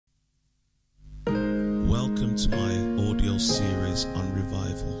Welcome to my audio series on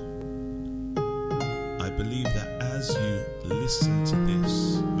revival. I believe that as you listen to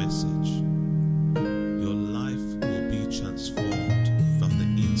this message, your life will be transformed from the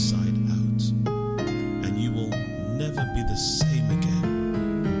inside out, and you will never be the same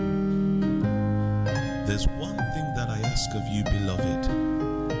again. There's one thing that I ask of you, beloved,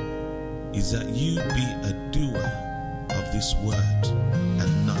 is that you be a doer of this word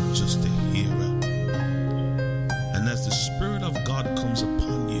and not just a hearer. And as the Spirit of God comes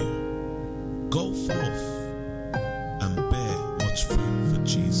upon you, go forth and bear much fruit for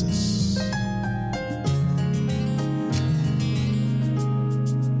Jesus. In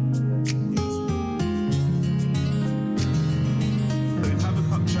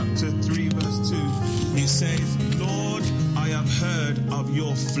Habakkuk chapter 3 verse 2, he says, Lord, I have heard of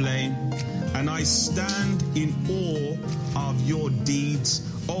your flame, and I stand in awe of your deeds.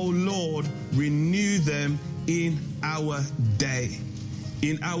 O Lord, renew them in our day.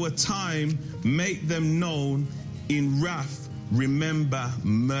 In our time, make them known. In wrath, remember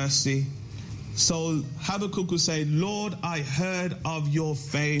mercy. So Habakkuk will say, Lord, I heard of your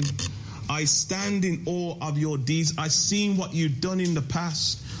fame. I stand in awe of your deeds. I've seen what you've done in the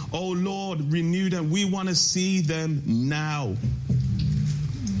past. Oh Lord, renew them. We want to see them now.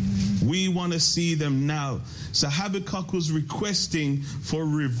 We want to see them now. So Habakkuk was requesting for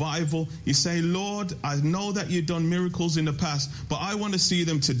revival. He's saying, Lord, I know that you've done miracles in the past, but I want to see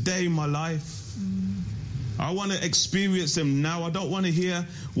them today in my life. I want to experience them now. I don't want to hear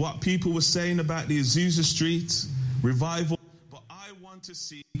what people were saying about the Azusa Street revival, but I want to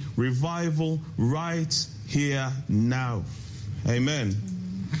see revival right here now. Amen.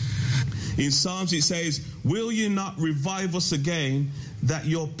 In Psalms it says, will you not revive us again, that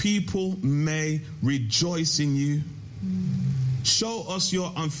your people may rejoice in you? Show us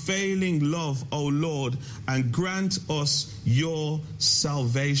your unfailing love, O Lord, and grant us your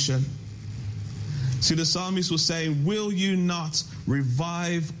salvation. See, the psalmist was saying, will you not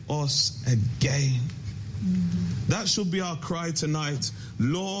revive us again? That should be our cry tonight.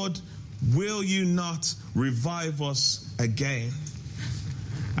 Lord, will you not revive us again?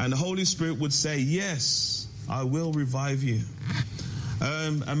 And the Holy Spirit would say, yes, I will revive you.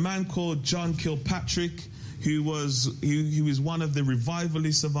 A man called John Kilpatrick, who was one of the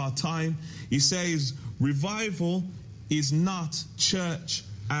revivalists of our time, he says, revival is not church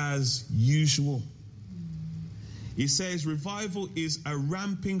as usual. He says revival is a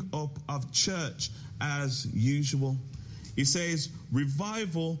ramping up of church as usual. He says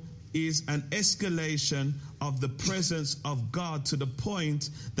revival is an escalation of the presence of God to the point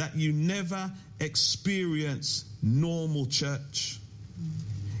that you never experience normal church.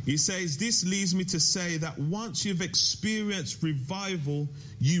 He says, this leads me to say that once you've experienced revival,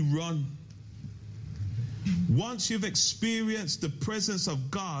 you run. Once you've experienced the presence of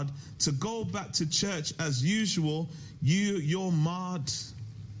God, to go back to church as usual, you're marred.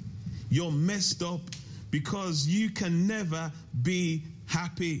 You're messed up, because you can never be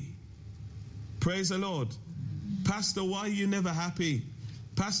happy. Praise the Lord. Pastor, why are you never happy?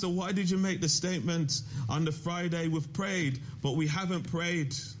 Pastor, why did you make the statement on the Friday we've prayed, but we haven't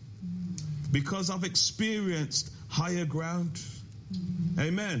prayed? Because I've experienced higher ground.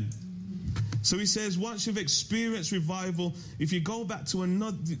 Amen. So he says, once you've experienced revival, if you go back to an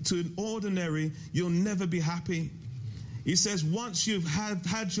ordinary, you'll never be happy. He says, once you've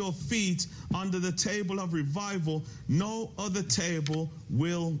had your feet under the table of revival, no other table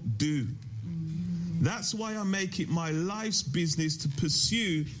will do. That's why I make it my life's business to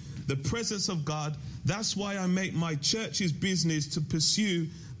pursue the presence of God. That's why I make my church's business to pursue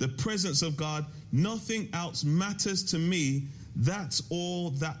the presence of God. Nothing else matters to me. That's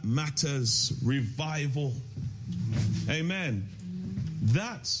all that matters. Revival. Amen.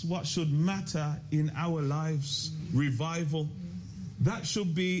 That's what should matter in our lives. Revival. That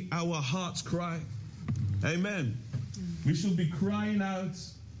should be our heart's cry. Amen. We should be crying out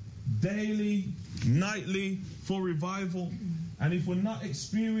daily, nightly for revival. And if we're not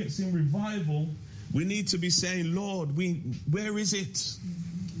experiencing revival, we need to be saying, Lord, where is it?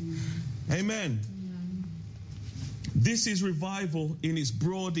 Amen. This is revival in its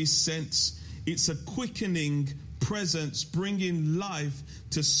broadest sense. It's a quickening presence, bringing life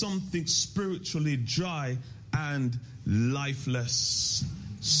to something spiritually dry and lifeless.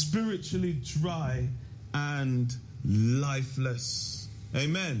 Spiritually dry and lifeless.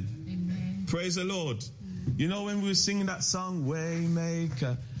 Amen. Amen. Praise the Lord. You know, when we were singing that song,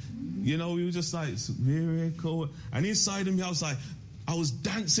 Waymaker, you know, we were just like, miracle. And inside of me, I was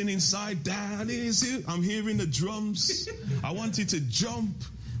dancing inside. That is it. I'm hearing the drums. I wanted to jump,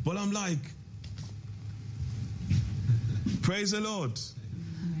 but I'm like, Praise the Lord.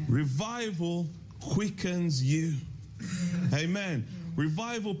 Revival quickens you. Amen.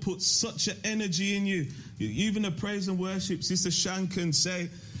 Revival puts such an energy in you. Even the praise and worship, Sister Shan can say,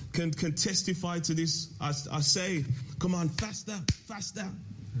 can testify to this. I say, come on, faster, faster.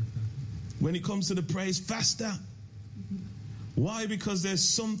 When it comes to the praise, faster. Why? Because there's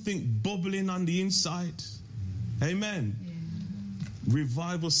something bubbling on the inside. Amen. Yeah.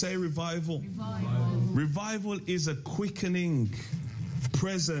 Revival, say revival. Revival is a quickening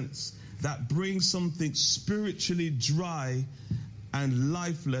presence that brings something spiritually dry and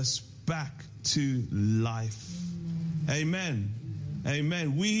lifeless back to life. Amen.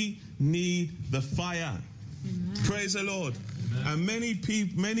 Amen. We need the fire. Amen. Praise the Lord. Amen.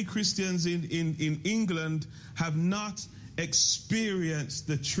 And many Christians in England have not experienced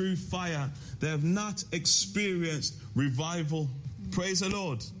the true fire. They have not experienced revival. Praise the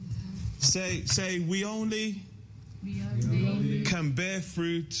Lord. Say, we only can bear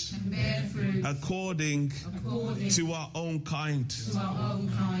fruit according to our own kind.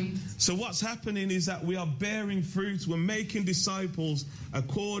 So what's happening is that we are bearing fruit. We're making disciples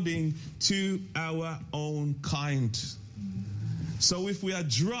according to our own kind. So if we are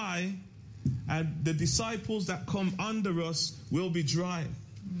dry, and the disciples that come under us will be dry.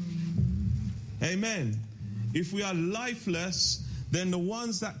 Amen. If we are lifeless, then the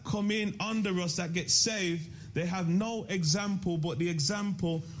ones that come in under us that get saved, they have no example but the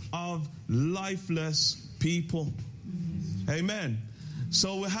example of lifeless people. Amen.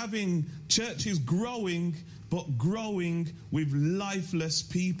 So we're having churches growing, but growing with lifeless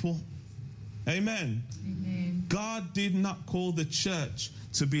people. Amen. Amen. God did not call the church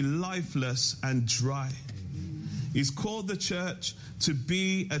to be lifeless and dry. He's called the church to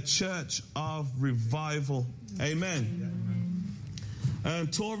be a church of revival. Amen.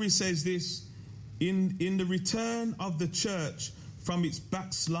 Tori says this, in the return of the church from its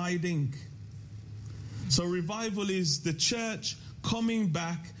backsliding. So revival is the church coming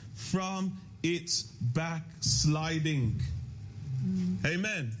back from its backsliding.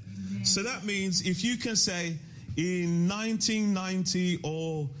 Amen. So that means if you can say, in 1990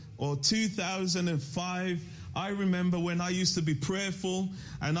 or 2005, I remember when I used to be prayerful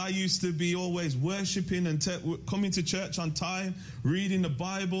and I used to be always worshiping and coming to church on time, reading the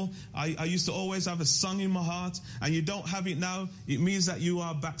Bible. I used to always have a song in my heart, and you don't have it now, it means that you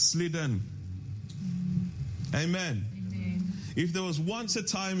are backslidden. Amen. Amen. If there was once a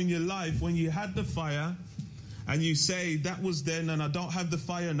time in your life when you had the fire, and you say, that was then and I don't have the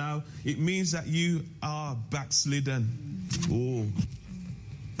fire now, it means that you are backslidden. Oh,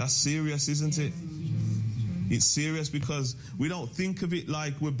 that's serious, isn't it? It's serious because we don't think of it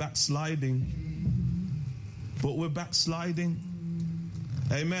like we're backsliding, but we're backsliding.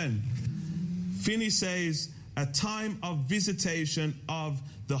 Amen. Finney says, a time of visitation of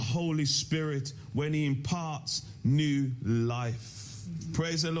the Holy Spirit when he imparts new life.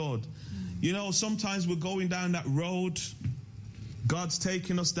 Praise the Lord. You know, sometimes we're going down that road. God's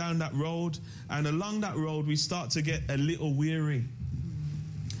taking us down that road. And along that road, we start to get a little weary.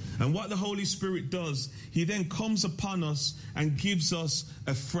 And what the Holy Spirit does, he then comes upon us and gives us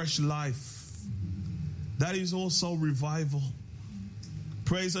a fresh life. That is also revival.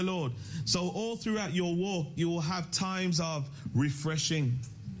 Praise the Lord. So all throughout your walk, you will have times of refreshing.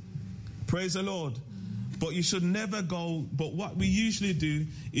 Praise the Lord. But you should never go, but what we usually do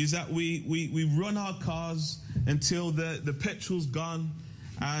is that we run our cars until the petrol's gone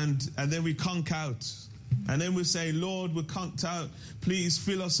and then we conk out. And then we say, Lord, we're conked out. Please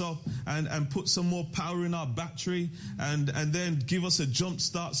fill us up and put some more power in our battery and then give us a jump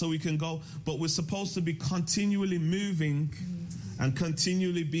start so we can go. But we're supposed to be continually moving and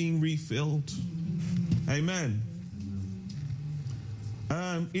continually being refilled. Amen.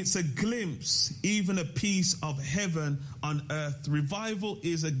 It's a glimpse, even a piece of heaven on earth. Revival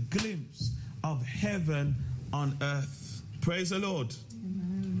is a glimpse of heaven on earth. Praise the Lord.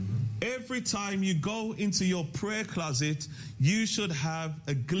 Amen. Every time you go into your prayer closet, you should have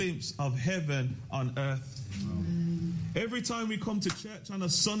a glimpse of heaven on earth. Amen. Every time we come to church on a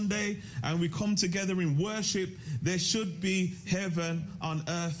Sunday and we come together in worship, there should be heaven on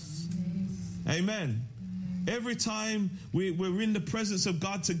earth. Amen. Every time we're in the presence of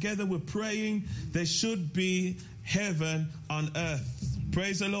God together, we're praying, there should be heaven on earth.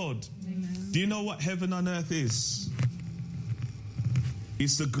 Praise the Lord. Amen. Do you know what heaven on earth is?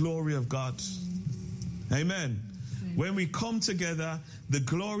 It's the glory of God. Amen. When we come together, the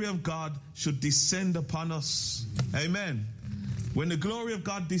glory of God should descend upon us. Amen. When the glory of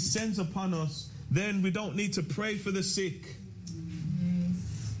God descends upon us, then we don't need to pray for the sick.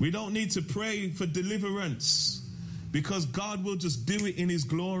 We don't need to pray for deliverance because God will just do it in his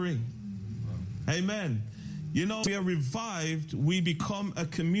glory. Amen. You know, we are revived, we become a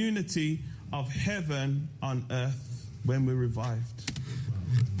community of heaven on earth when we're revived.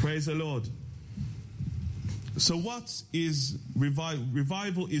 Praise the Lord. So what is revival?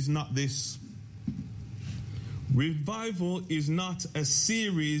 Revival is not this. Revival is not a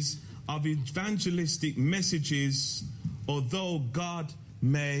series of evangelistic messages, although God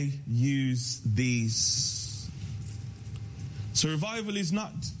may use these. So revival is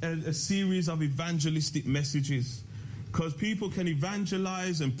not a series of evangelistic messages, because people can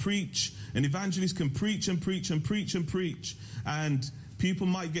evangelize and preach, and evangelists can preach and preach and preach and preach, and people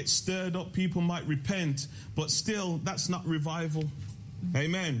might get stirred up, people might repent, but still, that's not revival.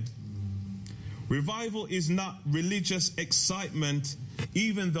 Amen. Revival is not religious excitement,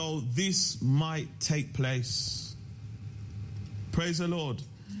 even though this might take place. Praise the Lord.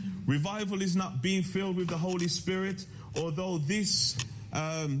 Revival is not being filled with the Holy Spirit, although this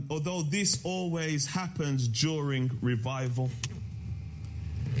always happens during revival.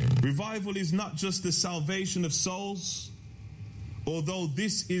 Revival is not just the salvation of souls, although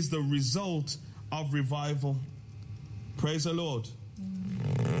this is the result of revival. Praise the Lord.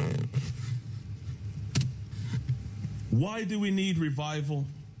 Why do we need revival?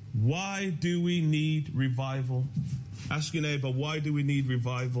 Why do we need revival? Ask your neighbor, why do we need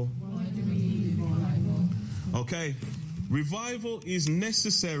revival? Why do we need revival? Okay. Revival is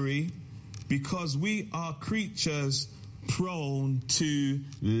necessary because we are creatures prone to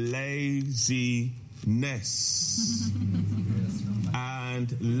laziness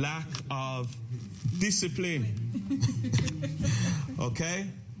and lack of discipline. Okay?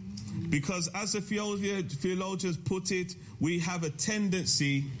 Because as the theologians put it, we have a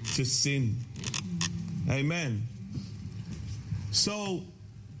tendency to sin. Amen. So,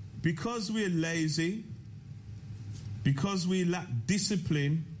 because we're lazy, because we lack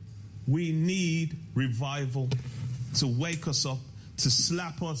discipline, we need revival to wake us up, to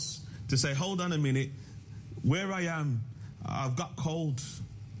slap us, to say, hold on a minute, where I am, I've got cold.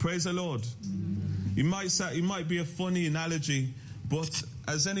 Praise the Lord. It might be a funny analogy, but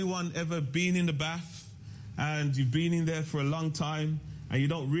has anyone ever been in the bath and you've been in there for a long time and you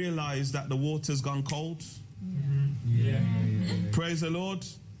don't realize that the water's gone cold? Yeah. Praise the Lord.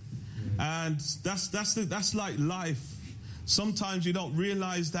 And that's like life. Sometimes you don't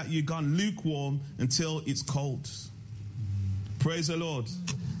realize that you've gone lukewarm until it's cold. Praise the Lord.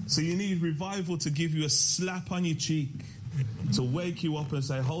 So you need revival to give you a slap on your cheek, to wake you up and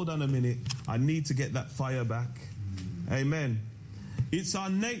say, hold on a minute, I need to get that fire back. Amen. It's our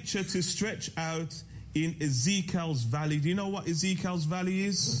nature to stretch out in Ezekiel's valley. Do you know what Ezekiel's valley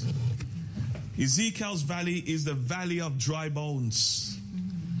is? Ezekiel's valley is the valley of dry bones.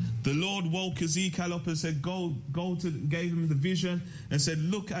 The Lord woke Ezekiel up and said, gave him the vision and said,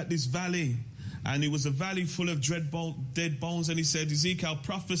 look at this valley. And it was a valley full of dead bones. And he said, Ezekiel,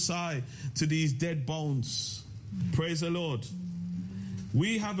 prophesy to these dead bones. Praise the Lord.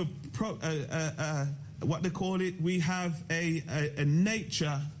 We have what they call it, we have a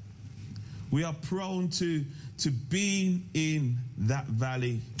nature. We are prone to being in that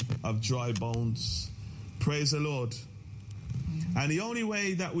valley of dry bones. Praise the Lord. And the only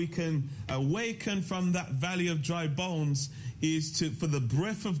way that we can awaken from that valley of dry bones is for the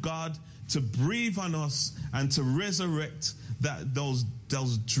breath of God to breathe on us and to resurrect those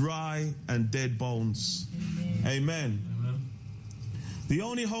dry and dead bones. Amen. Amen. Amen. The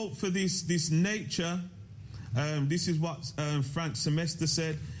only hope for this nature, this is what Frank Semester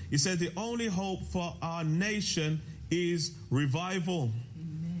said. He said the only hope for our nation is revival.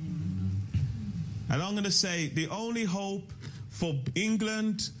 Amen. And I'm going to say the only hope for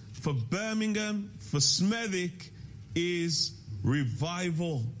England, for Birmingham, for Smethwick is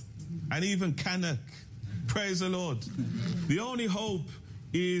revival. And even Cannock. Praise the Lord. The only hope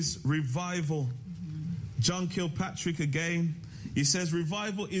is revival. John Kilpatrick again. He says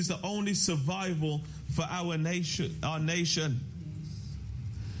revival is the only survival for our nation.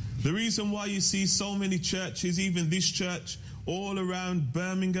 The reason why you see so many churches, even this church, all around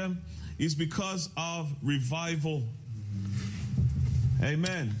Birmingham, is because of revival.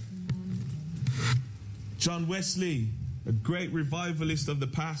 Amen. John Wesley, a great revivalist of the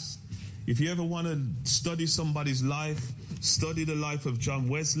past. If you ever want to study somebody's life, study the life of John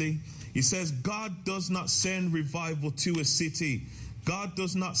Wesley. He says, God does not send revival to a city. God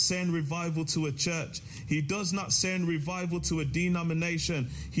does not send revival to a church. He does not send revival to a denomination.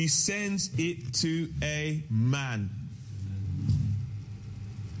 He sends it to a man.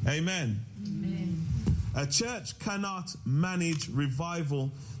 Amen. Amen. A church cannot manage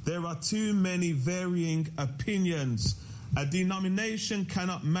revival there are too many varying opinions. A denomination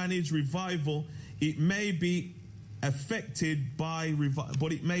cannot manage revival. It may be affected by revival,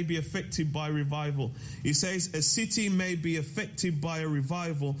 but it may be affected by revival. He says a city may be affected by a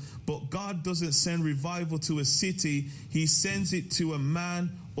revival, but God doesn't send revival to a city. He sends it to a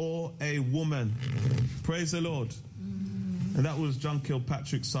man or a woman. Praise the Lord. And that was John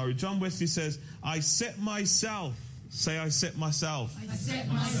Kilpatrick, sorry. John Wesley says, I set myself. Say, I set myself. I set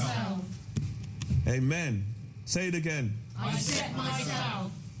myself. Amen. Say it again. I set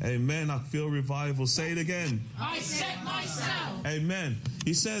myself. Amen. I feel revival. Say it again. I set myself. Amen.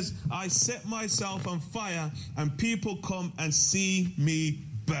 He says, I set myself on fire and people come and see me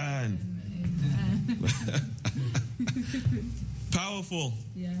burn. Powerful.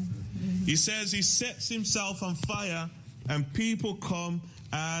 Yeah. He says he sets himself on fire and people come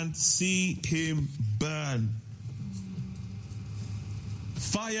and see him burn.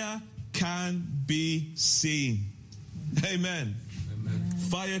 Fire can be seen. Amen. Amen.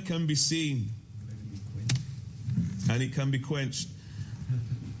 Fire can be seen and it can be quenched.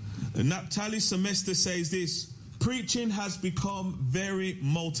 Naphtali Semester says this: preaching has become very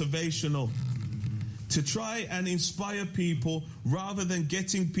motivational to try and inspire people rather than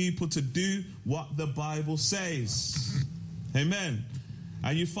getting people to do what the Bible says. Amen.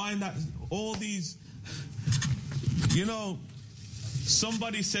 And you find that all these,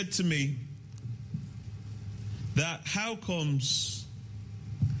 somebody said to me that how comes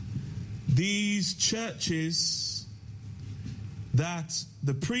these churches that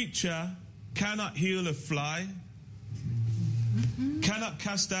the preacher cannot heal a fly, cannot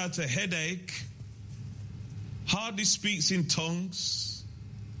cast out a headache, hardly speaks in tongues,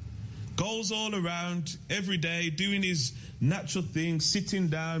 goes all around every day doing his natural thing, sitting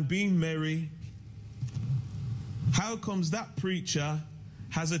down, being merry. How comes that preacher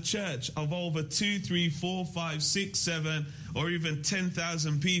has a church of over 2, 3, 4, 5, 6, 7, or even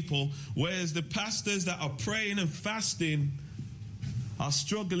 10,000 people, whereas the pastors that are praying and fasting are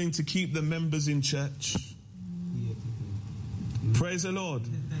struggling to keep the members in church? Praise the Lord.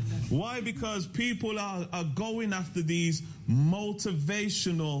 Why? Because people are going after these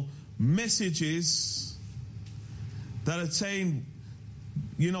motivational messages that are saying,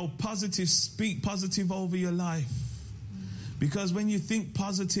 positive, speak positive over your life. Because when you think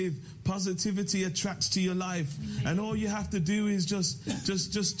positive, positivity attracts to your life. And all you have to do is just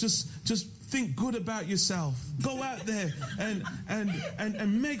think good about yourself. Go out there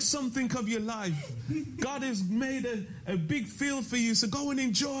and make something of your life. God has made a big field for you, so go and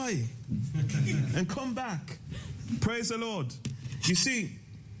enjoy and come back. Praise the Lord. You see,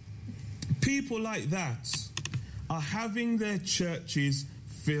 people like that are having their churches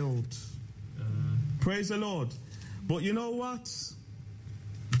filled. Praise the Lord. But you know what?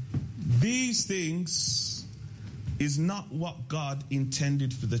 These things is not what God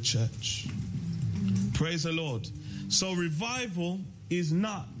intended for the church. Praise the Lord. So revival is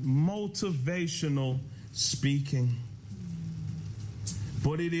not motivational speaking,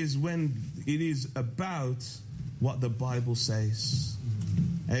 but it is when it is about what the Bible says.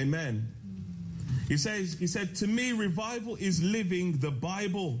 Amen. He said, to me, revival is living the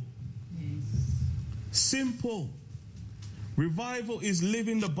Bible. Simple. Revival is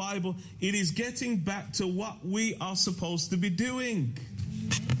living the Bible. It is getting back to what we are supposed to be doing.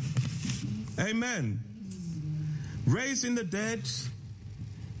 Amen. Raising the dead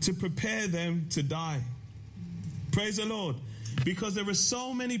to prepare them to die. Praise the Lord. Because there are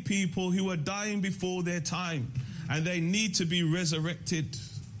so many people who are dying before their time and they need to be resurrected.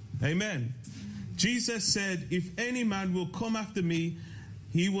 Amen. Jesus said, if any man will come after me,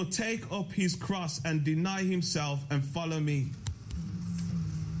 he will take up his cross and deny himself and follow me.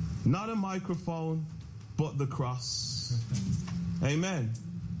 Not a microphone, but the cross. Amen.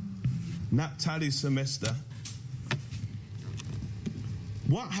 Naphtali Semester.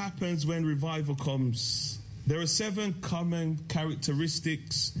 What happens when revival comes? There are 7 common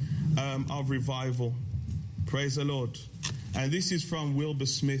characteristics of revival. Praise the Lord. And this is from Wilbur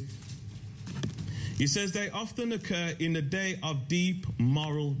Smith. He says they often occur in a day of deep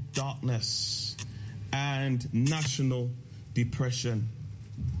moral darkness and national depression.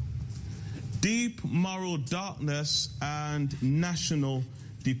 Deep moral darkness and national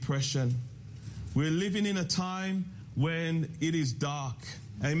depression. We're living in a time when it is dark.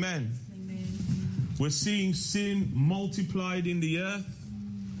 Amen. Amen. We're seeing sin multiplied in the earth.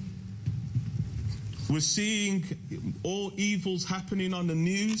 We're seeing all evils happening on the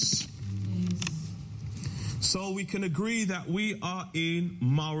news. So we can agree that we are in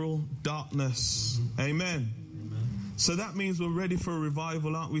moral darkness. Amen. So that means we're ready for a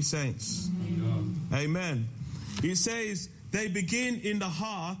revival, aren't we, saints? Amen. It says, they begin in the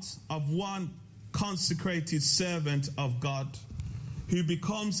heart of one consecrated servant of God, who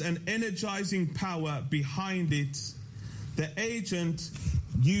becomes an energizing power behind it, the agent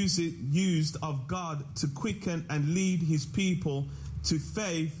used of God to quicken and lead his people to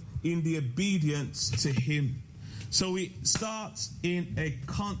faith in the obedience to him. So it starts in a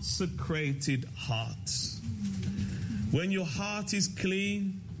consecrated heart. When your heart is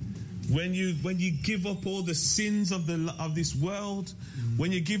clean, when you give up all the sins of this world,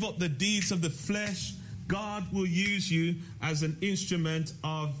 when you give up the deeds of the flesh, God will use you as an instrument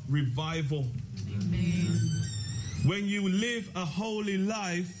of revival. Amen. When you live a holy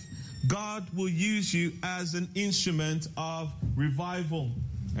life, God will use you as an instrument of revival.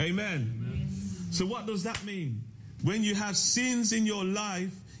 Amen. Amen. So what does that mean? When you have sins in your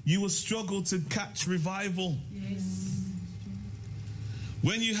life, you will struggle to catch revival. Yes.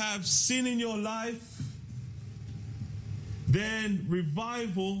 When you have sin in your life, then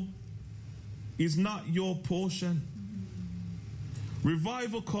revival is not your portion.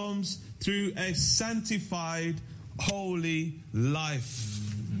 Revival comes through a sanctified, holy life.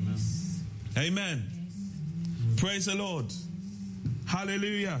 Yes. Amen. Yes. Praise the Lord.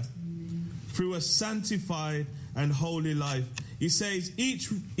 Hallelujah. Through a sanctified and holy life. He says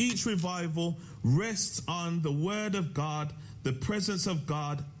each revival rests on the word of God, the presence of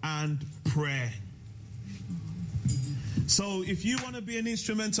God, and prayer. So if you want to be an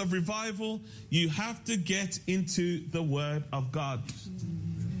instrument of revival, you have to get into the word of God.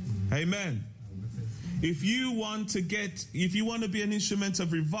 Amen. If you want to be an instrument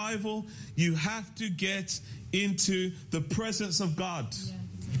of revival, you have to get into the presence of God.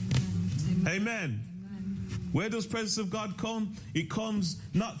 Amen. Where does presence of God come? It comes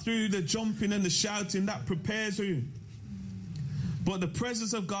not through the jumping and the shouting that prepares you. But the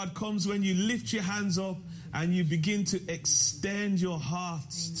presence of God comes when you lift your hands up and you begin to extend your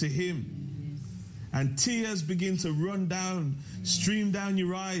hearts to him. And tears begin to run down, stream down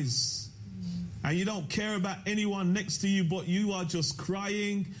your eyes. And you don't care about anyone next to you, but you are just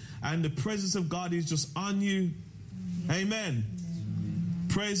crying and the presence of God is just on you. Amen.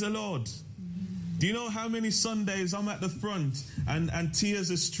 Praise the Lord. Do you know how many Sundays I'm at the front and tears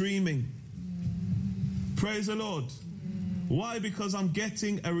are streaming? Praise the Lord. Why? Because I'm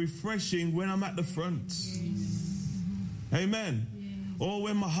getting a refreshing when I'm at the front. Amen. Or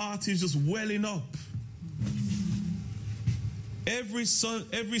when my heart is just welling up. Every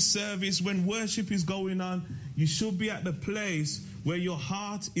service, when worship is going on, you should be at the place where your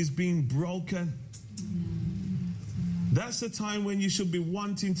heart is being broken. That's the time when you should be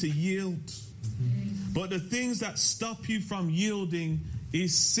wanting to yield. But the things that stop you from yielding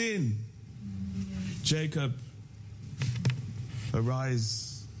is sin. Jacob,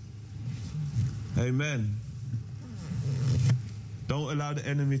 arise. Amen. Don't allow the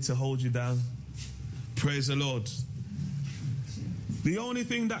enemy to hold you down. Praise the Lord. The only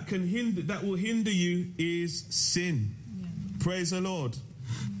thing that will hinder you is sin. Praise the Lord.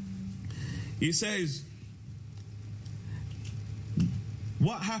 He says,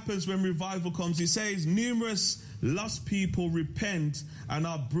 what happens when revival comes? He says, numerous lost people repent and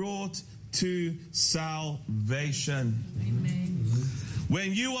are brought to salvation. Amen.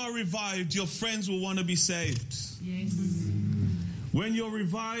 When you are revived, your friends will want to be saved. Yes. When you're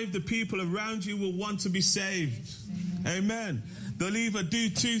revived, the people around you will want to be saved. Amen. They'll either do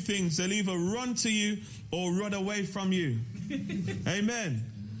two things. They'll either run to you or run away from you. Amen.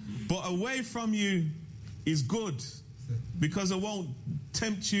 But away from you is good because it won't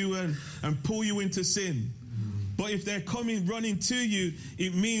tempt you and pull you into sin. But if they're running to you,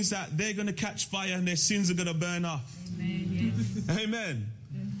 it means that they're going to catch fire and their sins are going to burn off. Amen. Yes. Amen.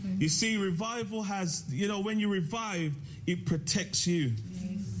 You see, revival has, when you're revived, it protects you.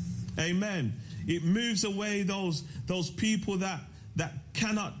 Yes. Amen. It moves away those people that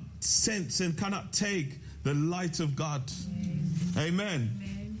cannot sense and cannot take the light of God. Yes. Amen.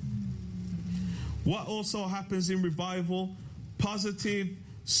 Amen. What also happens in revival? Positive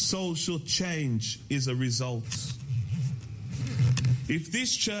social change is a result. If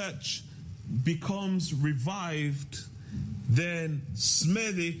this church becomes revived, then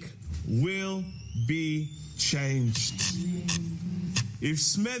Smethwick will be changed. If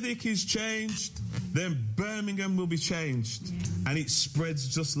Smethwick is changed, then Birmingham will be changed. And it spreads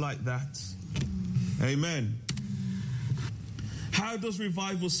just like that. Amen. How does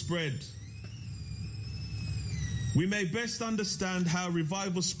revival spread? We may best understand how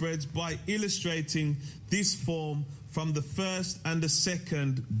revival spreads by illustrating this form from the first and the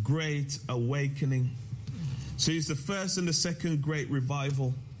second Great Awakening. So it's the first and the second great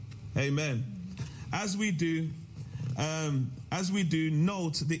revival. Amen. As we do,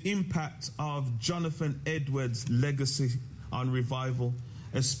 note the impact of Jonathan Edwards' legacy on revival,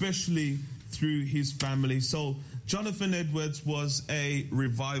 especially through his family. So Jonathan Edwards was a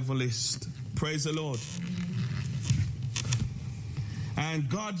revivalist. Praise the Lord. And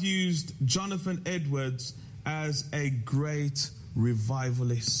God used Jonathan Edwards as a great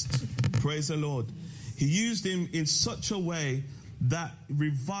revivalist. Praise the Lord. He used him in such a way that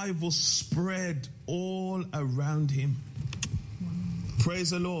revival spread all around him.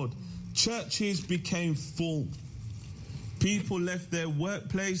 Praise the Lord. Churches became full. People left their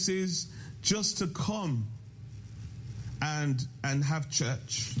workplaces just to come and have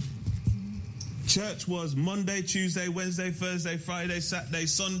church. Church was Monday, Tuesday, Wednesday, Thursday, Friday, Saturday,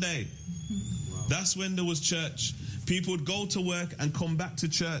 Sunday. Wow. That's when there was church. People would go to work and come back to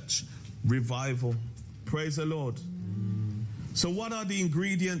church. Revival. Praise the Lord. So what are the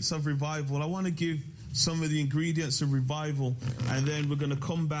ingredients of revival? I want to give some of the ingredients of revival, and then we're going to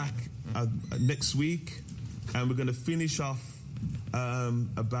come back next week and we're going to finish off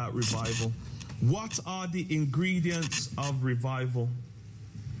about revival. What are the ingredients of revival?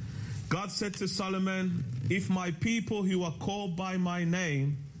 God said to Solomon, if my people who are called by my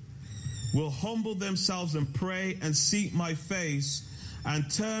name will humble themselves and pray and seek my face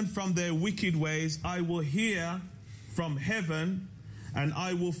and turn from their wicked ways, I will hear from heaven and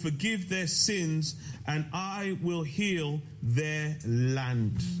I will forgive their sins and I will heal their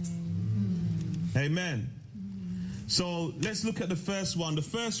land. Amen. So let's look at the first one. The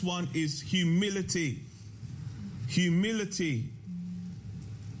first one is humility. Humility.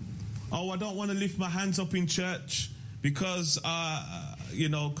 Oh, I don't want to lift my hands up in church because I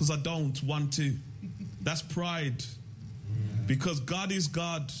don't want to. That's pride. Because God is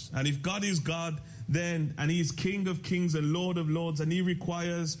God. And if God is God, then, and He's King of Kings and Lord of Lords, and He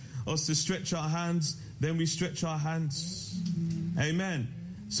requires us to stretch our hands, then we stretch our hands. Amen.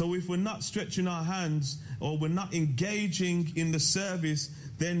 So if we're not stretching our hands or we're not engaging in the service,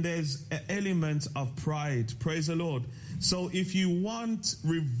 then there's an element of pride. Praise the Lord. So if you want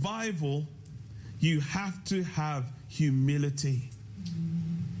revival, you have to have humility.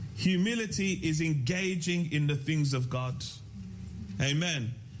 Humility is engaging in the things of God.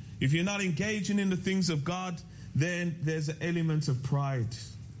 Amen. If you're not engaging in the things of God, then there's an element of pride.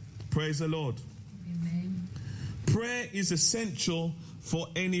 Praise the Lord. Amen. Prayer is essential for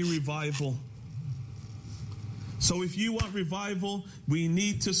any revival. So if you want revival, we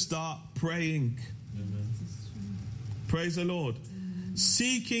need to start praying. Amen. Praise the Lord.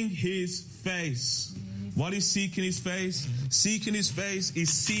 Seeking His face. What is seeking His face? Seeking His face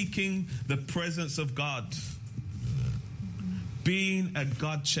is seeking the presence of God. Being a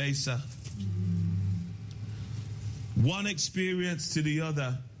God chaser. One experience to the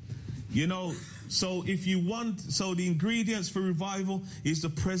other. So if you want, so the ingredients for revival is the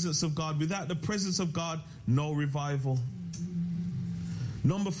presence of God. Without the presence of God, no revival.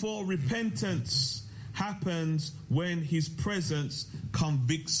 Number 4, repentance happens when His presence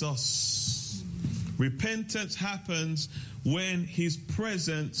convicts us. Repentance happens when His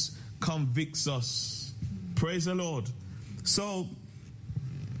presence convicts us. Praise the Lord. So,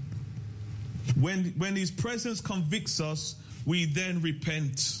 when His presence convicts us, we then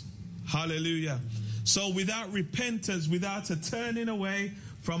repent. Hallelujah. So without repentance, without a turning away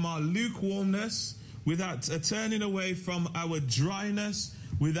from our lukewarmness, without a turning away from our dryness,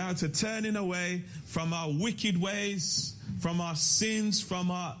 without a turning away from our wicked ways, from our sins,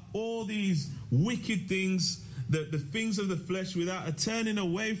 from all these wicked things, the things of the flesh, without a turning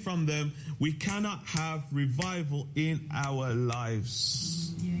away from them, we cannot have revival in our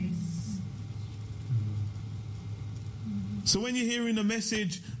lives. Yes. So when you're hearing a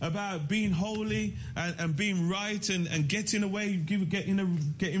message about being holy and being right and getting away,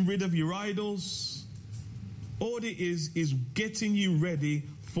 getting rid of your idols, all it is getting you ready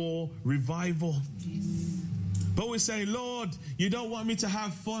for revival. Yes. But we say, Lord, you don't want me to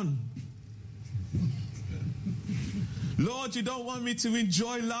have fun. Lord, you don't want me to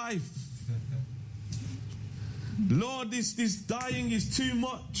enjoy life. Lord, this dying is too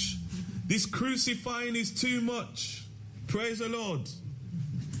much. This crucifying is too much. Praise the Lord.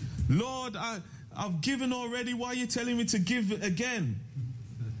 Lord, I've given already. Why are you telling me to give again?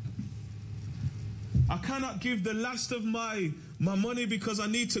 I cannot give the last of my money because I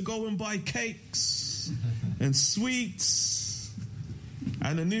need to go and buy cakes and sweets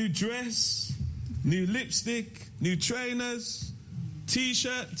and a new dress, new lipstick, new trainers,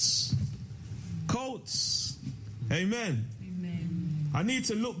 t-shirts, coats. Amen. Amen. I need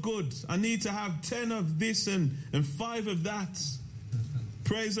to look good. I need to have 10 of this and 5 of that.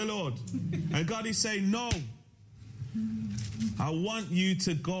 Praise the Lord. And God is saying, no. I want you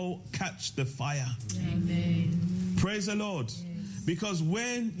to go catch the fire. Amen. Praise the Lord. Yes. Because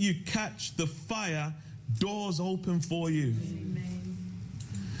when you catch the fire, doors open for you. Amen.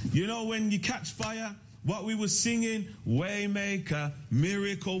 You know, when you catch fire, what we were singing, Waymaker,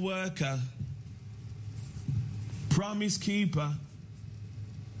 Miracle Worker, Promise Keeper,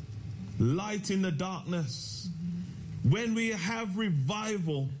 Light in the darkness. When we have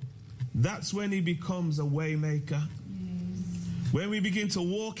revival, that's when he becomes a Waymaker. When we begin to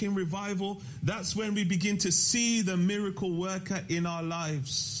walk in revival, that's when we begin to see the miracle worker in our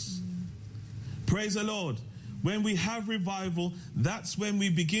lives. Praise the Lord. When we have revival, that's when we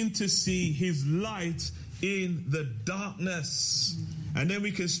begin to see his light in the darkness. And then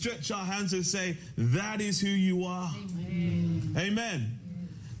we can stretch our hands and say, that is who you are. Amen. Amen.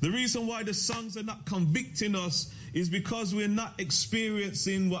 The reason why the songs are not convicting us is because we're not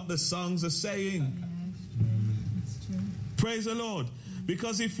experiencing what the songs are saying. That's true. Praise the Lord.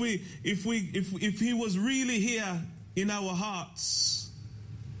 Because if he was really here in our hearts,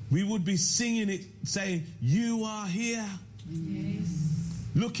 we would be singing it, saying, you are here. Yes.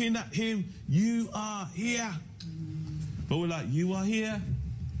 Looking at him, you are here. But we're like, you are here.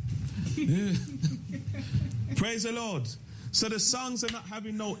 Praise the Lord. So the songs are not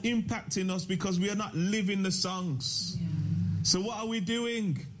having no impact in us because we are not living the songs. Yeah. So what are we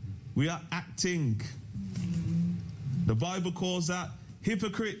doing? We are acting. The Bible calls that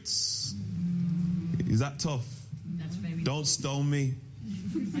hypocrites. Is that tough? That's very Don't stone me.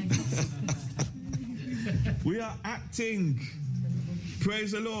 We are acting.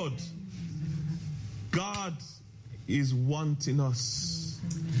 Praise the Lord. God is wanting us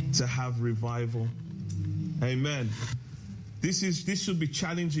to have revival. Amen. This should be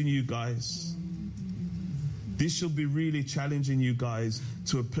challenging you guys. This should be really challenging you guys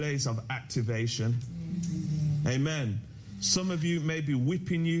to a place of activation. Amen. Some of you may be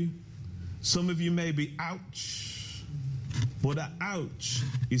whipping you. Some of you may be ouch. But that ouch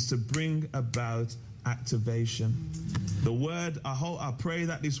is to bring about activation. The word, I pray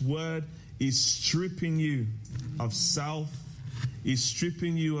that this word is stripping you of self, is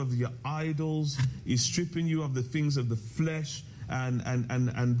stripping you of your idols, is stripping you of the things of the flesh,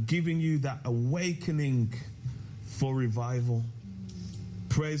 and giving you that awakening for revival.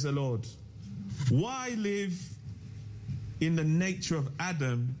 Praise the Lord. Why live in the nature of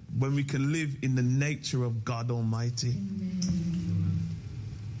Adam when we can live in the nature of God Almighty?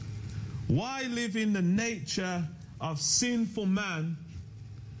 Why live in the nature of sinful man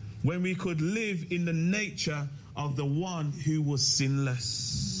when we could live in the nature of the one who was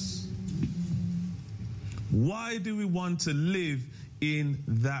sinless? Why do we want to live in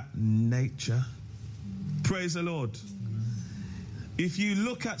that nature? Praise the Lord. If you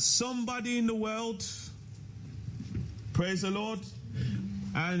look at somebody in the world, praise the Lord,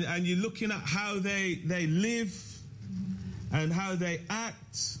 and you're looking at how they live and how they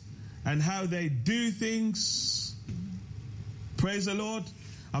act and how they do things, praise the Lord.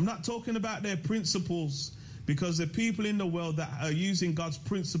 I'm not talking about their principles, because the people in the world that are using God's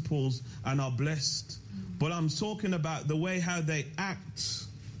principles and are blessed. But I'm talking about the way how they act,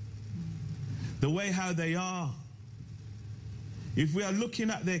 the way how they are. If we are looking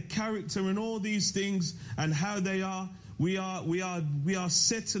at their character and all these things and how they are, we are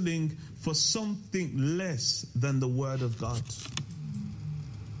settling for something less than the Word of God.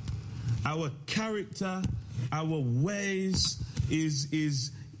 Our character, our ways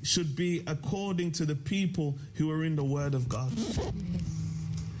should be according to the people who are in the Word of God.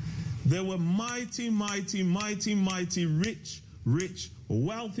 There were mighty, rich,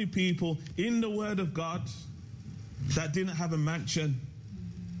 wealthy people in the Word of God that didn't have a mansion.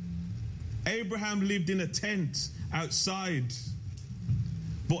 Abraham lived in a tent outside,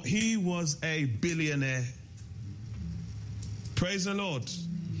 but he was a billionaire. Praise the Lord.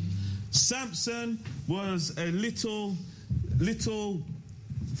 Samson was a little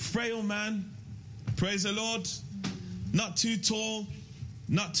frail man. Praise the Lord. Not too tall,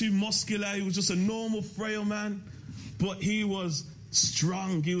 not too muscular. He was just a normal frail man, but he was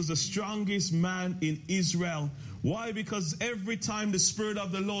strong. He was the strongest man in Israel. Why? Because every time the Spirit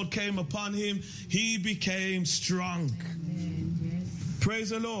of the Lord came upon him, he became strong. Amen. Yes.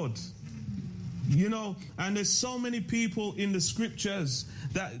 Praise the Lord. You know, and there's so many people in the scriptures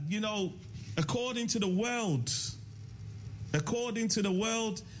that, you know, according to the world,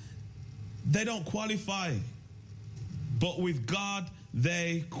 they don't qualify. But with God,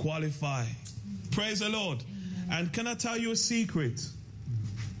 they qualify. Praise the Lord. And can I tell you a secret?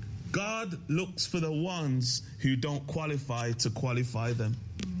 God looks for the ones who don't qualify to qualify them.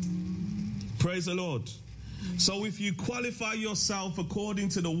 Praise the Lord. So if you qualify yourself according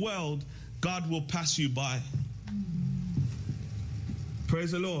to the world, God will pass you by.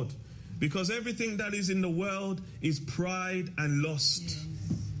 Praise the Lord. Because everything that is in the world is pride and lust.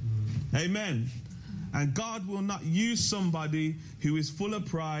 Yes. Amen. And God will not use somebody who is full of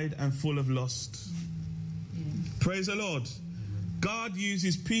pride and full of lust. Yes. Praise the Lord. God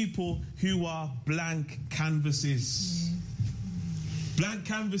uses people who are blank canvases. Blank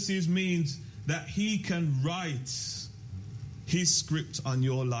canvases means that he can write his script on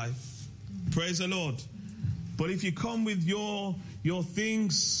your life. Praise the Lord. But if you come with your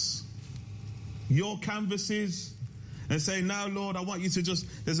things, your canvases, and say, now, Lord, I want you to just,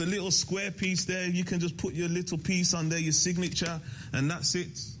 there's a little square piece there. You can just put your little piece on there, your signature, and that's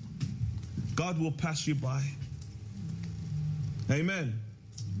it. God will pass you by. Amen.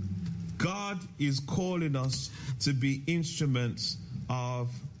 God is calling us to be instruments of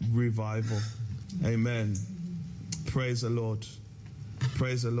revival. Amen. Praise the Lord.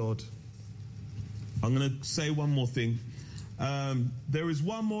 Praise the Lord. I'm going to say one more thing. There is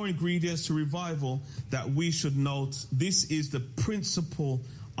one more ingredient to revival that we should note. This is the principle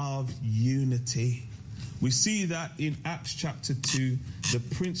of unity. We see that in Acts chapter 2, the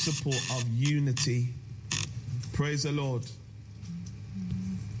principle of unity. Praise the Lord.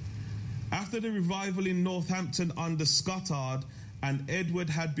 After the revival in Northampton under Scottard and Edward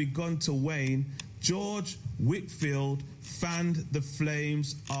had begun to wane, George Whitfield fanned the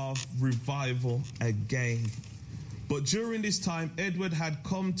flames of revival again. But during this time, Edward had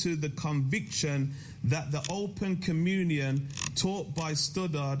come to the conviction that the open communion taught by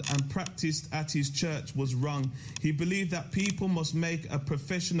Stoddard and practiced at his church was wrong. He believed that people must make a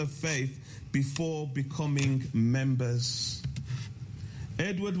profession of faith before becoming members.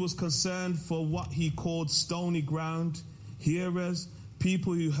 Edward was concerned for what he called stony ground, hearers,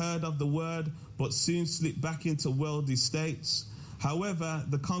 people who heard of the word but soon slipped back into worldly states. However,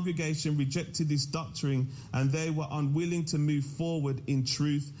 the congregation rejected this doctrine and they were unwilling to move forward in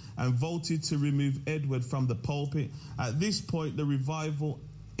truth and voted to remove Edward from the pulpit. At this point, the revival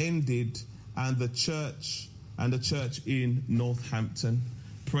ended and the church in Northampton.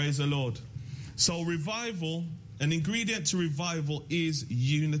 Praise the Lord. So revival, an ingredient to revival is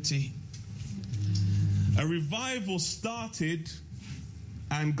unity. A revival started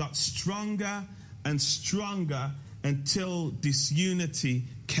and got stronger and stronger until disunity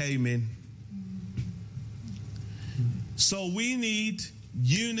came in. So we need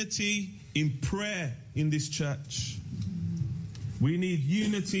unity in prayer in this church. We need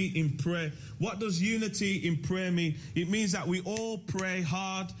unity in prayer. What does unity in prayer mean? It means that we all pray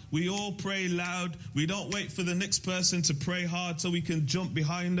hard. We all pray loud. We don't wait for the next person to pray hard so we can jump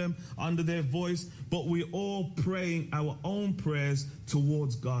behind them under their voice. But we're all praying our own prayers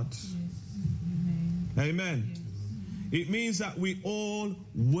towards God. Yes. Amen. Yes. It means that we all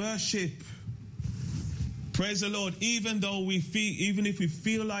worship. Praise the Lord, even if we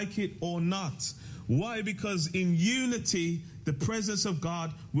feel like it or not. Why? Because in unity, the presence of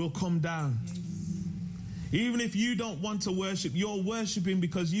God will come down. Yes. Even if you don't want to worship, you're worshiping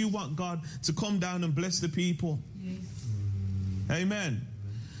because you want God to come down and bless the people. Yes. Amen.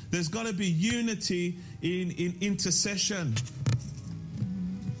 There's got to be unity in intercession.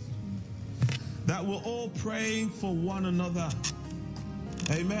 That we're all praying for one another.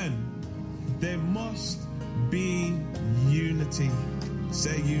 Amen. There must be unity.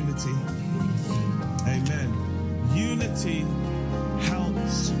 Say unity. Amen. Unity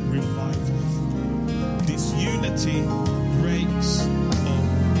helps revival. This unity